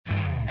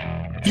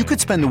You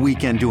could spend the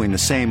weekend doing the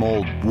same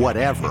old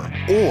whatever,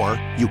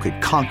 or you could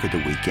conquer the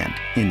weekend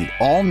in the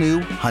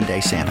all-new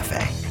Hyundai Santa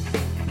Fe.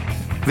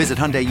 Visit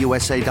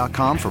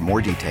HyundaiUSA.com for more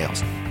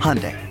details.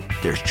 Hyundai,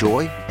 there's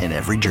joy in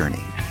every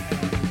journey.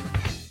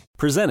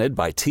 Presented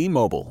by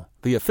T-Mobile,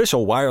 the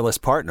official wireless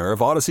partner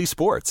of Odyssey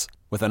Sports.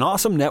 With an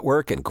awesome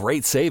network and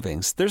great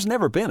savings, there's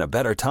never been a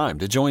better time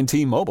to join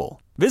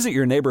T-Mobile. Visit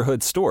your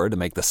neighborhood store to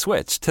make the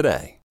switch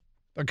today.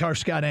 Our car,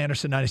 Scott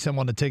Anderson,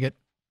 97 The Ticket.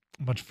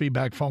 A bunch of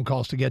feedback, phone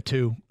calls to get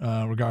to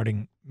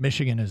regarding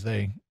Michigan as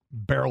they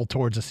barrel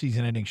towards a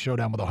season-ending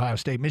showdown with Ohio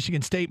State.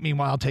 Michigan State,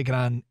 meanwhile, taking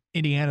on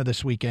Indiana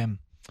this weekend.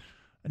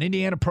 An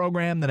Indiana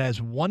program that has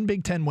one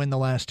Big Ten win the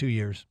last 2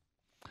 years.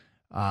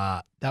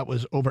 That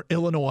was over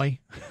Illinois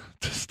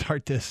to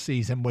start this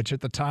season, which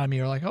at the time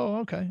you're like, oh,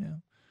 okay. Yeah.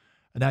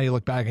 And now you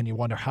look back and you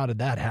wonder, how did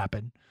that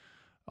happen?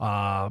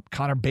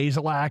 Connor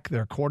Bazelak,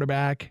 their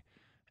quarterback,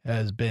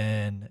 has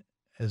been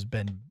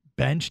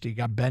benched. He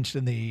got benched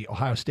in the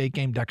Ohio State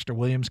game. Dexter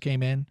Williams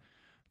came in,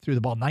 threw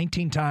the ball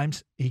 19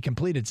 times. He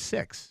completed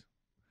 6.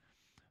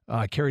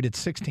 Carried it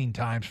 16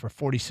 times for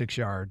 46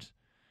 yards.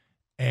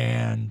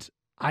 And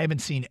I haven't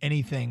seen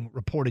anything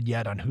reported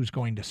yet on who's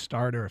going to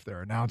start or if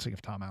they're announcing,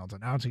 if Tom Allen's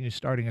announcing he's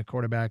starting a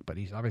quarterback, but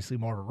he's obviously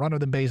more of a runner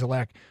than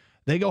Bazelak.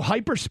 They go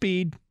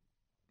hyperspeed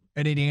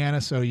in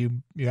Indiana, so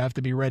you have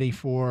to be ready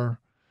for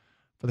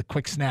the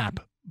quick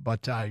snap.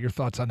 But your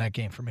thoughts on that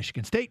game for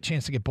Michigan State?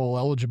 Chance to get bowl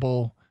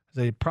eligible.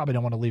 They probably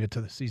don't want to leave it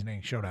to the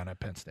season-ending showdown at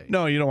Penn State.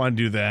 No, you don't want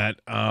to do that.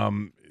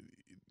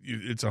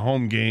 It's a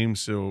home game,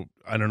 so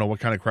I don't know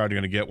what kind of crowd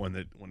you're going to get when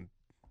the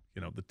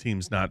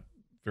team's not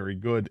very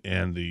good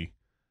and the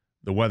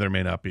weather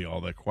may not be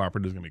all that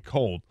cooperative. It's going to be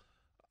cold.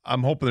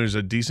 I'm hoping there's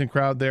a decent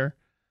crowd there.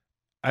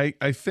 I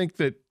think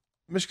that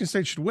Michigan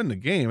State should win the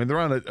game, and they're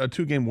on a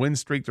 2-game win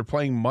streak. They're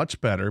playing much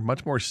better,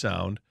 much more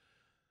sound.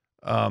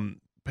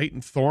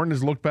 Peyton Thorne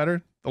has looked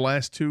better the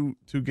last two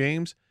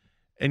games.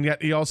 And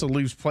yet he also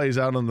leaves plays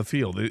out on the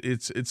field.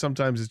 It's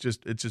sometimes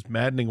it's just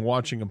maddening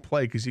watching him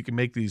play because he can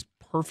make these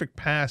perfect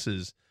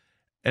passes,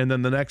 and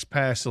then the next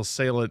pass he'll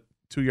sail it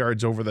 2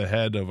 yards over the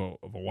head of a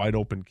wide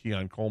open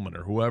Keon Coleman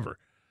or whoever.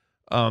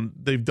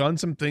 They've done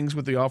some things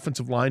with the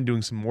offensive line,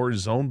 doing some more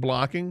zone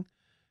blocking,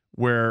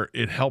 where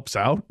it helps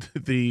out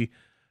the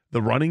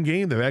running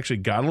game. They've actually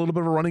got a little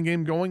bit of a running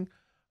game going.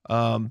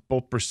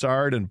 Both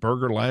Broussard and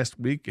Berger last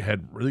week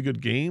had really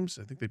good games.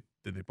 I think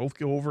they both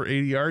go over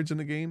 80 yards in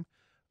the game.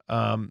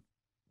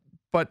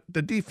 But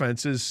the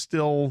defense is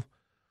still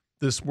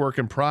this work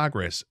in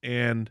progress.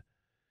 And,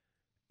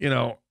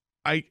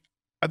 I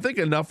think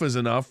enough is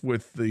enough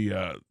with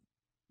the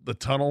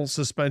tunnel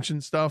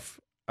suspension stuff.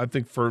 I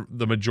think for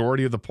the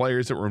majority of the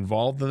players that were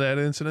involved in that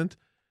incident,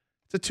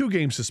 it's a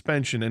 2-game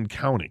suspension and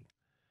counting.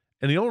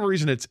 And the only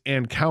reason it's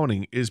and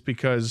counting is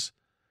because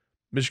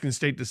Michigan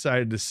State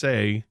decided to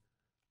say,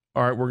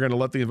 all right, we're going to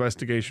let the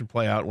investigation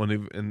play out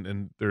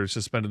and they're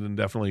suspended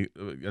indefinitely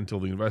until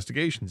the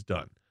investigation's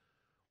done.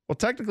 Well,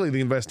 technically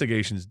the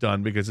investigation's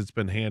done because it's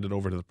been handed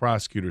over to the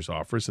prosecutor's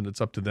office and it's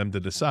up to them to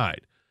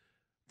decide.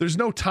 There's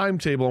no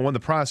timetable on when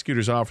the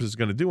prosecutor's office is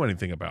going to do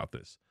anything about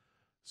this.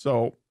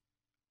 So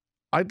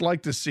I'd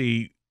like to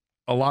see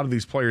a lot of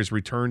these players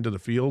return to the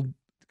field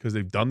because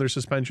they've done their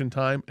suspension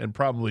time and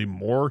probably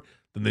more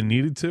than they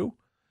needed to.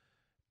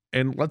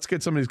 And let's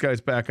get some of these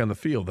guys back on the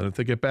field. And if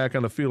they get back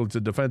on the field, it's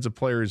the defensive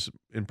players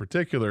in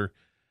particular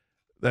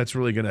that's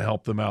really going to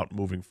help them out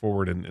moving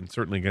forward and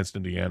certainly against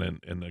Indiana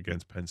and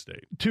against Penn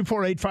State.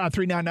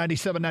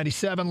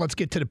 248-539-9797. Let's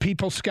get to the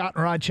people. Scott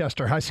in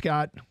Rochester. Hi,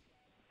 Scott.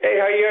 Hey,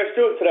 how you guys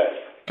doing today?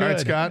 Good. All right,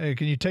 Scott. Hey,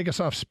 can you take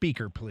us off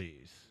speaker,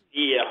 please?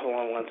 Yeah, hold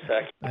on one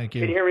sec. Thank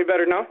you. Can you hear me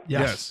better now?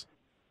 Yes.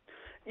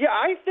 Yeah,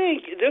 I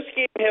think this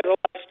game has a lot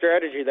of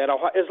strategy. That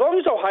as long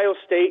as Ohio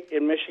State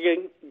and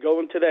Michigan go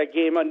into that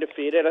game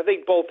undefeated, I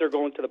think both are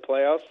going to the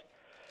playoffs.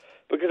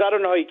 Because I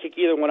don't know how you kick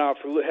either one out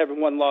for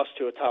having one loss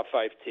to a top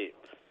 5 team.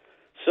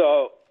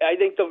 So I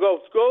think they'll go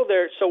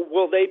there. So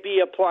will they be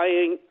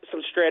applying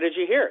some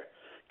strategy here?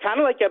 Kind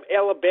of like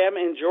Alabama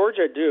and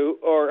Georgia do,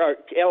 or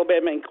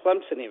Alabama and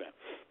Clemson even.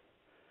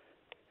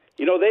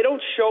 They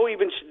don't show they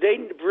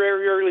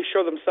very rarely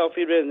show themselves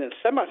even in the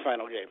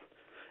semifinal game.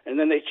 And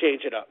then they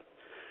change it up.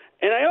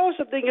 And I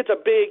also think it's a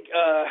big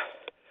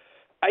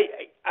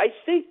I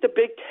think the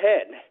Big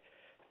Ten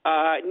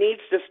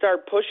needs to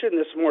start pushing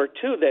this more,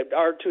 too, that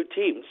our two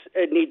teams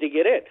need to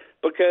get in.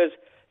 Because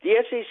the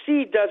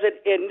SEC does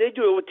it, and they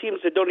do it with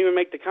teams that don't even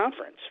make the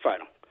conference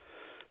final.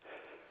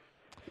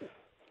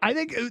 I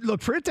think,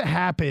 look, for it to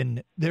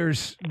happen,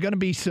 there's going to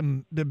be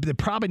they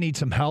probably need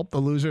some help, the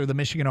loser of the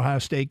Michigan-Ohio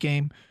State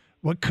game.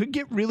 What could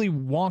get really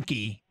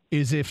wonky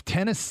is if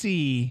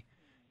Tennessee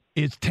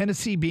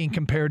being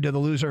compared to the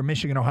loser of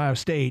Michigan-Ohio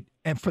State,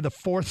 and for the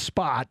 4th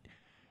spot,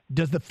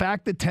 does the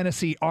fact that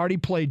Tennessee already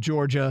played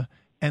Georgia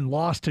and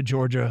lost to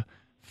Georgia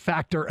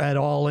factor at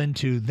all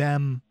into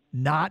them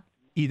not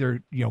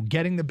either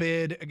getting the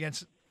bid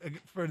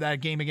for that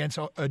game against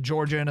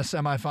Georgia in a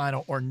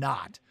semifinal or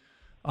not?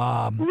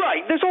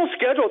 Right. This whole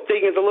schedule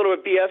thing is a little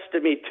bit BS to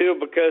me, too,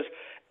 because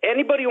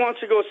anybody who wants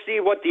to go see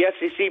what the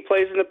SEC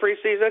plays in the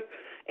preseason,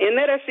 And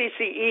that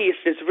SEC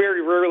East is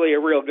very rarely a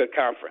real good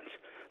conference.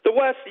 The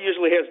West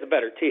usually has the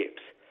better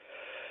teams.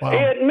 Wow.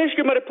 And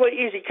Michigan might have played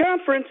easy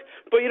conference,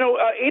 but, 8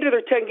 of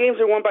their 10 games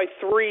they won by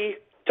 3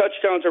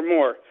 touchdowns or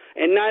more,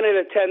 and 9 out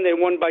of 10 they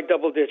won by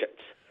double digits.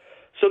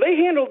 So they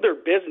handled their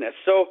business.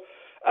 So,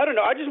 I don't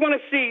know. I just want to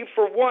see,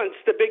 for once,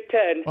 the Big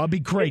Ten. Well, it'd be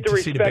great to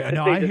see the Big Ten.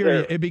 No, I hear you.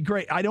 It'd be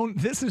great.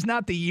 This is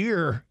not the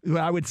year,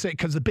 I would say,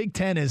 because the Big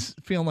Ten is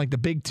feeling like the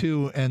Big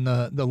 2 and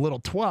the Little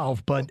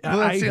 12. But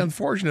that's the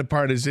unfortunate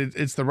part is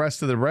it's the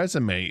rest of the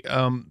resume.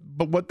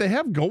 But what they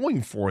have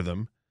going for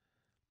them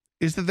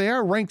is that they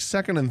are ranked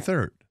 2nd and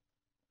 3rd.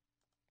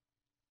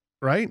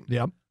 Right?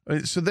 Yep.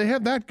 So they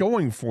have that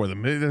going for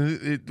them.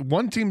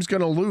 One team's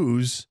going to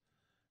lose,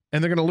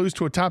 and they're going to lose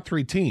to a top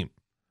 3 team.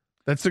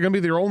 That's going to be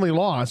their only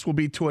loss will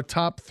be to a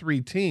top 3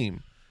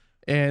 team.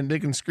 And they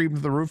can scream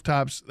to the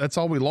rooftops, that's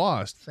all we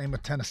lost. Same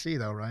with Tennessee,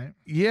 though, right?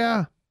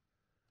 Yeah.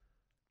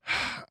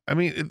 I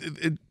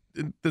mean,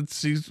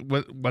 it's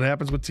what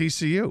happens with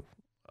TCU.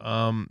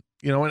 And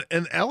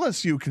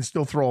LSU can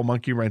still throw a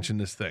monkey wrench in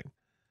this thing.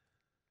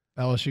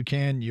 LSU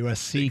can,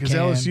 USC because can.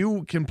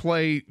 LSU can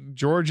play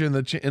Georgia in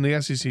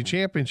the SEC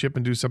championship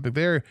and do something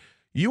there.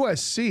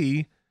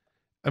 USC,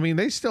 I mean,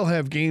 they still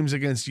have games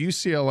against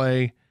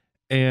UCLA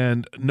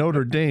and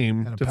Notre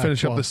Dame to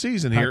finish up the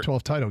season here.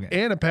 Pac-12 title game.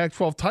 And a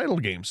Pac-12 title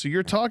game. So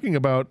you're talking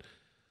about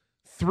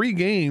 3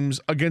 games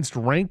against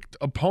ranked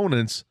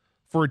opponents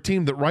for a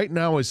team that right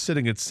now is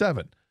sitting at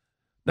 7.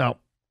 Now,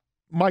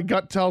 my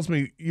gut tells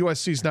me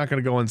USC's not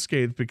going to go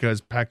unscathed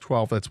because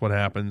Pac-12, that's what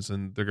happens,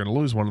 and they're going to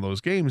lose one of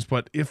those games.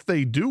 But if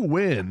they do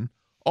win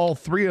all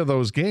 3 of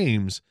those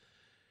games,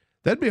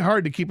 that'd be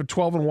hard to keep a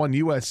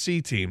 12-1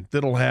 USC team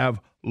that'll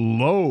have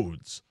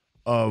loads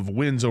of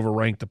wins over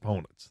ranked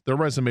opponents. Their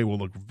resume will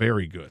look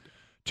very good.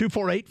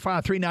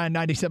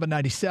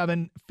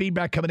 248-539-9797.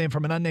 Feedback coming in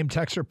from an unnamed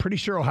texter. Pretty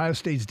sure Ohio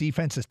State's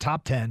defense is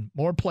top 10.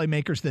 More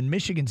playmakers than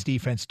Michigan's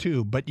defense,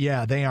 too. But,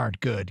 yeah, they aren't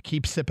good.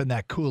 Keep sipping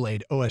that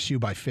Kool-Aid. OSU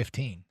by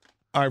 15.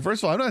 All right,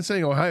 first of all, I'm not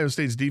saying Ohio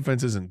State's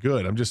defense isn't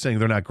good. I'm just saying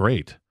they're not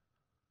great.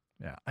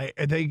 Yeah,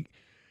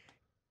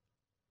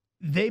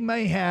 they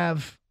may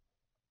have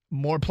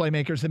more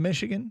playmakers than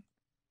Michigan.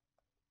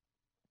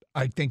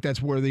 I think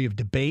that's worthy of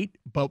debate.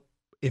 But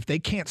if they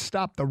can't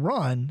stop the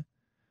run,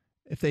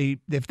 if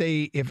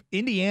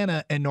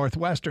Indiana and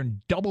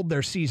Northwestern doubled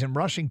their season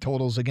rushing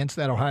totals against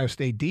that Ohio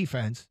State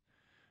defense,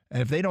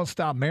 and if they don't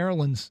stop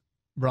Maryland's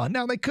run,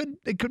 now they could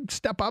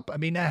step up. I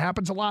mean, that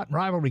happens a lot in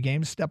rivalry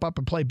games, step up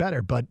and play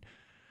better. But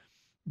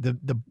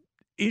the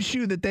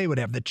issue that they would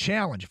have, the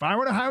challenge, if I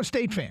were an Ohio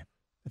State fan,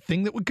 the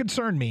thing that would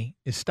concern me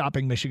is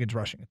stopping Michigan's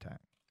rushing attack.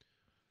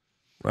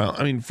 Well,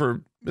 I mean,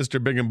 for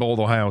Mr. Big and Bold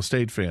Ohio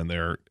State fan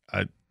there,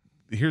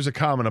 here's a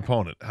common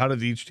opponent. How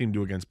did each team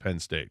do against Penn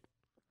State?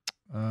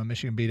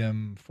 Michigan beat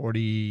them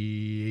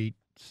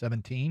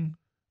 48-17.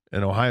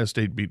 And Ohio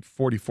State beat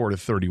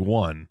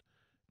 44-31.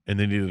 And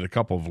they needed a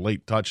couple of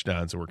late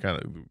touchdowns that were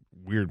kind of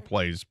weird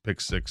plays,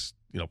 pick six,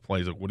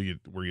 plays like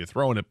were you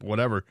throwing it,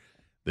 whatever.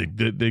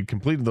 They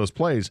completed those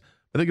plays,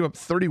 but they gave up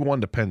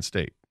 31 to Penn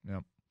State.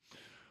 Yep.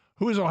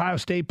 Who has Ohio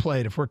State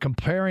played? If we're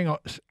comparing,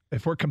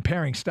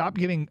 stop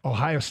giving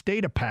Ohio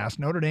State a pass.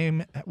 Notre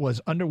Dame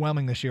was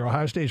underwhelming this year.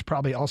 Ohio State is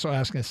probably also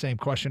asking the same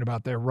question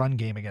about their run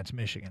game against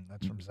Michigan.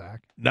 That's from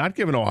Zach. Not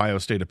giving Ohio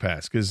State a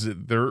pass because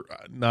their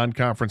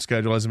non-conference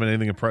schedule hasn't been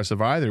anything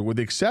impressive either, with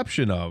the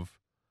exception of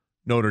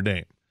Notre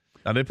Dame.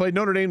 Now, they played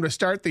Notre Dame to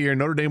start the year.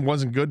 Notre Dame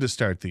wasn't good to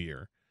start the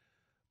year.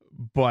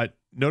 But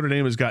Notre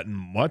Dame has gotten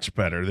much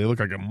better. They look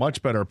like a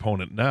much better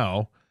opponent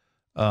now.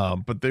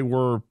 But they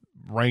were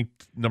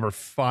ranked number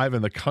 5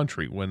 in the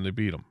country when they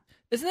beat them.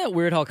 Isn't that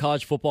weird how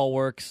college football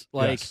works?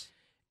 Yes.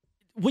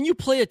 When you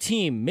play a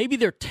team, maybe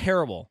they're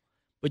terrible,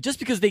 but just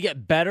because they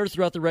get better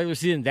throughout the regular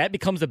season, that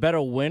becomes a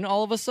better win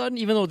all of a sudden,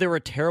 even though they were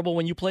terrible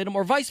when you played them,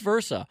 or vice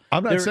versa.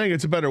 I'm not saying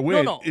it's a better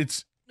win. No.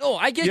 It's No,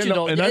 I get you,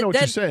 though. And I know what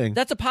you're saying.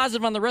 That's a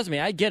positive on the resume.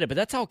 I get it, but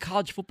that's how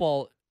college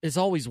football has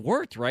always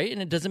worked, right?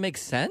 And it doesn't make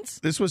sense.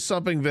 This was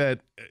something that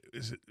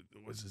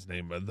what's his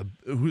name?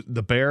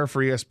 The Bear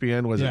for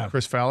ESPN, was it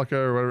Chris Fallica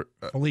or whatever?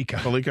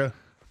 Fallica?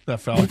 Not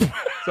Fallica.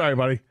 Sorry,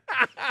 buddy.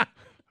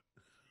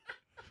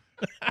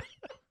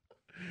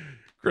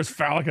 Chris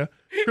Fallica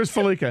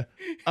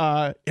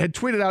had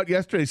tweeted out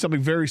yesterday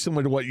something very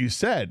similar to what you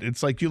said.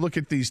 It's like you look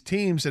at these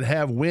teams that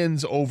have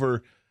wins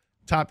over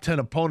top 10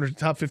 opponents,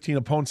 top 15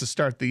 opponents to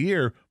start the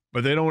year,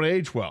 but they don't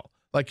age well.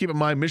 Like, keep in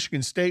mind,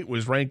 Michigan State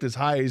was ranked as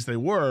high as they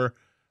were,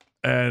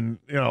 and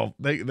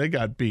they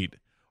got beat.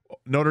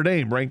 Notre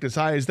Dame ranked as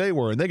high as they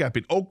were, and they got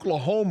beat.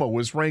 Oklahoma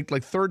was ranked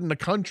like 3rd in the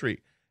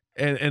country,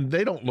 and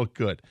they don't look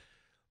good.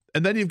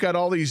 And then you've got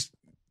all these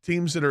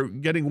teams that are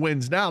getting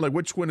wins now. Like,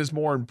 which one is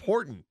more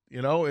important?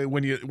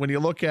 When you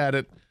look at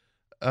it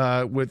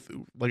with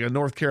like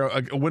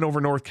a win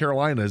over North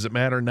Carolina, does it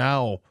matter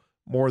now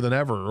more than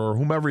ever, or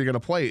whomever you're going to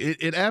play?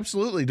 It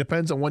absolutely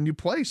depends on when you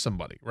play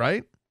somebody,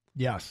 right?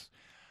 Yes.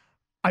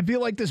 I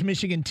feel like this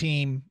Michigan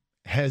team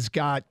has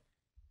got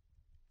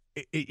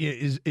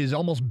is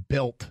almost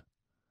built.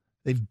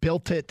 They've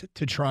built it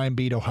to try and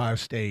beat Ohio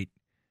State.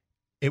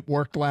 It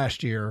worked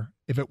last year.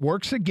 If it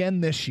works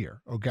again this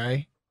year,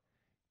 okay,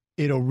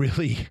 it'll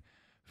really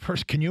 –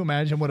 first, can you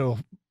imagine what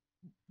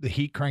the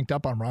heat cranked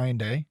up on Ryan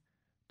Day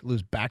to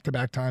lose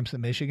back-to-back times to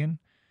Michigan?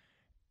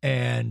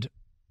 And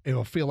it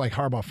will feel like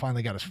Harbaugh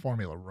finally got his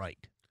formula right.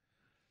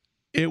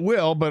 It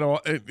will,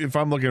 but if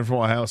I'm looking from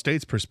Ohio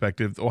State's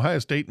perspective, Ohio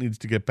State needs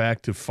to get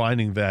back to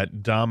finding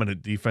that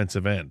dominant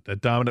defensive end, that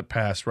dominant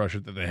pass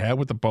rusher that they had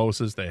with the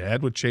Bosa's, they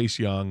had with Chase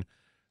Young.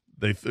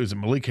 Is it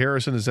Malik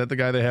Harrison? Is that the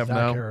guy they have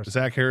now?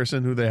 Zach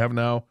Harrison, who they have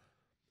now.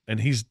 And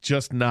he's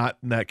just not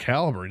in that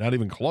caliber, not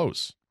even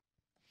close.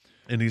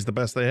 And he's the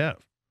best they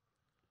have.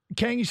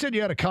 Kang, you said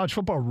you had a college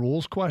football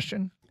rules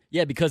question?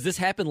 Yeah, because this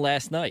happened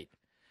last night.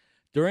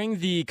 During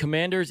the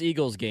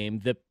Commanders-Eagles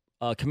game, the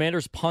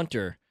Commanders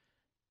punter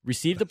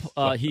received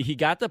he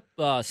got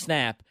the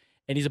snap,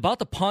 and he's about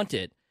to punt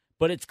it,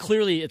 but it's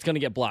going to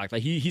get blocked.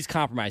 Like he's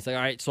compromised. Like,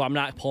 all right, so I'm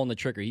not pulling the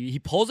trigger. He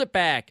pulls it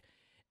back,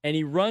 and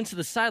he runs to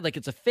the side like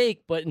it's a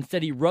fake, but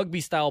instead he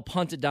rugby-style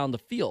punts it down the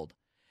field.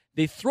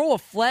 They throw a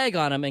flag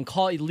on him and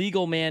call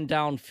illegal man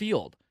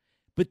downfield.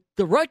 But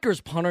the Rutgers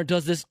punter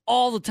does this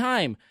all the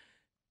time.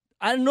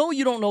 I know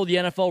you don't know the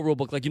NFL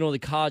rulebook like you know the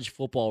college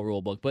football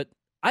rulebook, but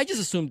I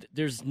just assumed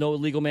there's no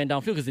illegal man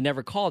downfield because they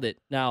never called it.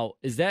 Now,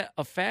 is that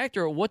a fact,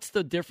 or what's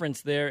the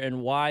difference there,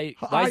 and why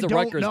is the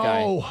Rutgers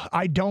guy?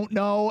 I don't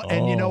know.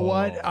 And you know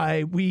what?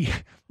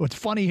 What's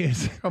funny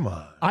is, come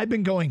on, I've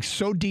been going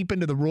so deep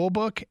into the rule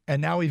book,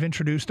 and now we've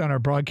introduced on our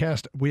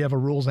broadcast, we have a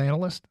rules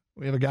analyst.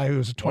 We have a guy who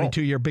is a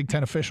 22-year Big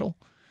Ten official.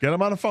 Get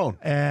him on the phone.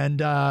 And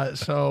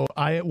so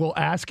I will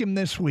ask him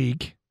this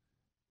week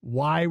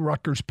why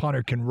Rutgers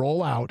punter can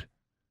roll out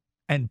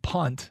and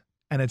punt,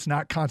 and it's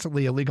not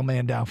constantly a legal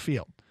man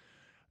downfield.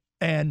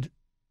 And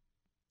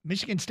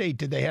Michigan State,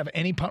 did they have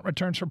any punt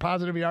returns for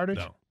positive yardage?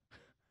 No.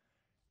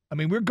 I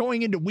mean, we're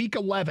going into week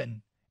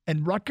 11,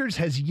 and Rutgers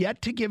has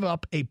yet to give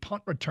up a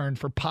punt return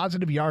for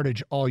positive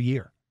yardage all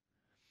year,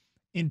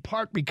 in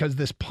part because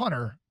this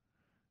punter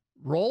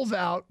rolls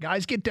out,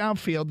 guys get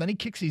downfield, then he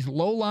kicks these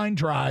low-line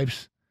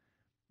drives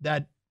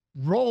that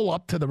roll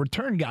up to the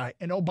return guy.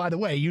 And, oh, by the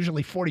way,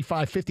 usually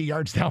 45, 50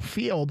 yards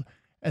downfield,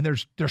 and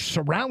they're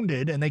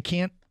surrounded, and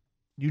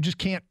you just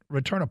can't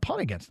return a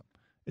punt against them.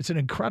 It's an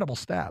incredible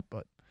stat.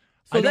 But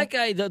so that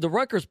guy, the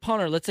Rutgers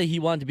punter, let's say he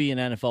wanted to be an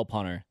NFL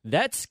punter,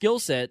 that skill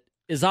set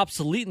is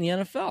obsolete in the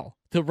NFL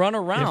to run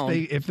around.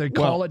 If they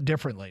call it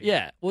differently.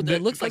 Yeah. Well,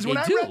 it looks like they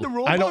when do. I read the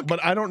rule book,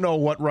 but I don't know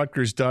what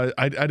Rutgers does.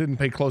 I didn't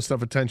pay close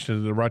enough attention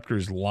to the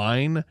Rutgers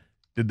line.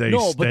 Did they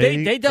No, but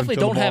they definitely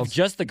don't have balls...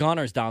 just the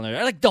Gunners down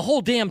there. Like the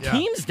whole damn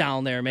team's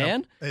down there,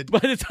 man. By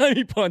the time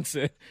he punts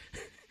it.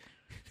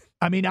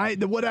 I mean,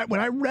 when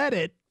I read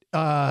it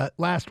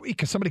last week,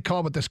 because somebody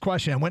called with this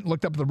question, I went and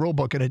looked up the rule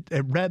book, and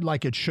it read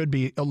like it should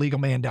be a legal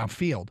man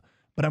downfield.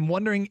 But I'm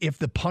wondering if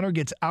the punter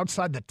gets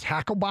outside the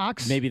tackle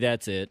box. Maybe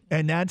that's it.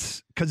 And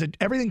that's because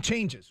everything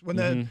changes.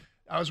 When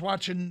I was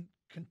watching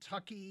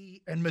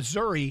Kentucky and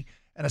Missouri,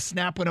 and a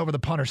snap went over the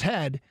punter's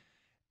head,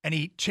 and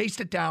he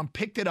chased it down,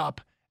 picked it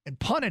up, and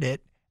punted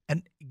it,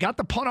 and got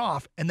the punt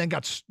off, and then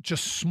got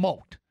just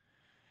smoked.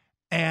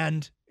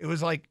 And it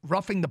was like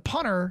roughing the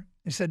punter.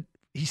 He said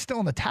he's still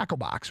in the tackle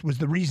box was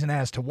the reason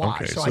as to why.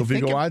 Okay, so if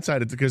you go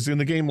outside it, because in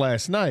the game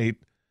last night,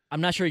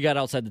 I'm not sure he got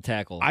outside the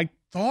tackle. I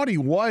thought he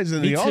was,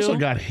 and he also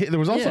got hit. There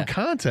was also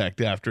contact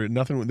after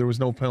it. There was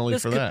no penalty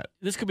for that.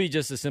 This could be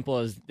just as simple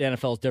as the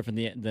NFL is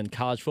different than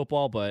college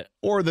football, but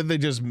or that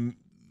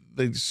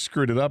they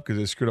screwed it up because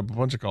they screwed up a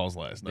bunch of calls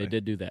last night. They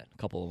did do that. A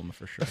couple of them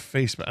for sure. The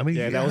face, I mean,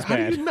 that was bad. How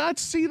did you not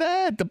see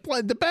that?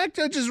 The back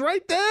judge is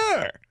right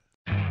there.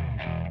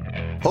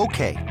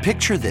 Okay,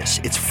 picture this.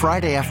 It's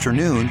Friday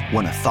afternoon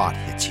when a thought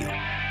hits you.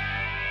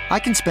 I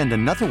can spend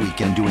another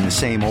weekend doing the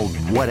same old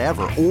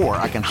whatever, or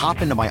I can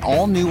hop into my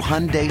all-new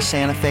Hyundai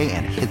Santa Fe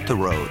and hit the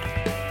road.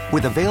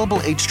 With available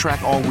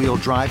H-Track all-wheel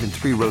drive and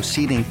 3-row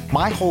seating,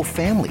 my whole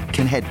family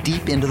can head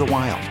deep into the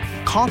wild.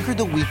 Conquer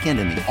the weekend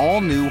in the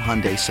all-new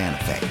Hyundai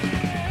Santa Fe.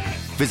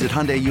 Visit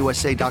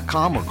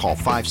HyundaiUSA.com or call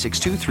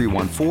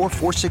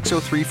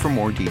 562-314-4603 for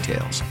more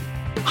details.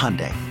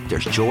 Hyundai,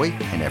 there's joy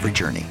in every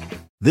journey.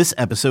 This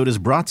episode is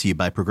brought to you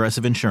by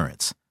Progressive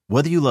Insurance.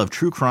 Whether you love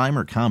true crime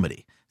or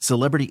comedy,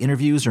 celebrity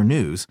interviews or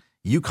news,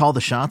 you call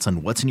the shots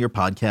on what's in your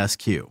podcast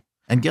queue.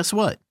 And guess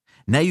what?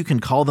 Now you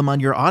can call them on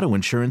your auto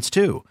insurance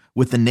too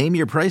with the Name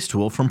Your Price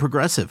tool from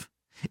Progressive.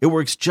 It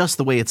works just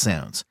the way it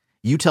sounds.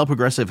 You tell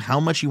Progressive how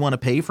much you want to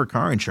pay for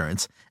car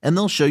insurance, and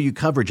they'll show you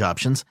coverage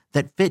options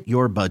that fit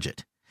your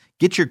budget.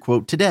 Get your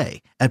quote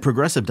today at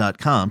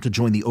Progressive.com to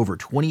join the over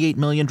 28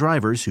 million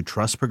drivers who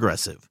trust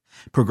Progressive.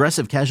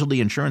 Progressive Casualty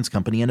Insurance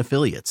Company and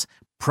Affiliates.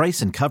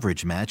 Price and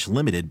coverage match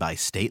limited by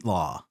state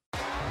law.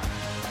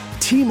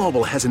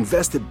 T-Mobile has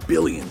invested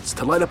billions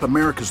to light up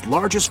America's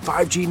largest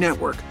 5G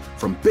network,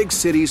 from big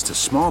cities to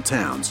small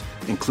towns,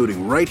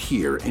 including right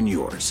here in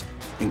yours.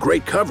 And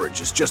great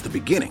coverage is just the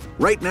beginning.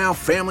 Right now,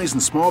 families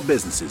and small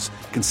businesses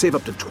can save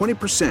up to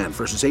 20%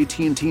 versus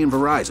AT&T and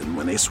Verizon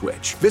when they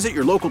switch. Visit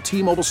your local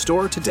T-Mobile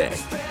store today.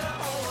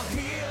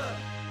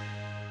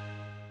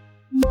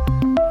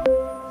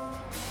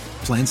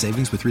 Plan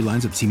savings with 3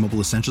 lines of T-Mobile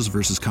Essentials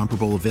versus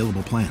comparable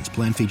available plans.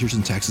 Plan features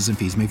and taxes and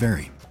fees may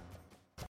vary.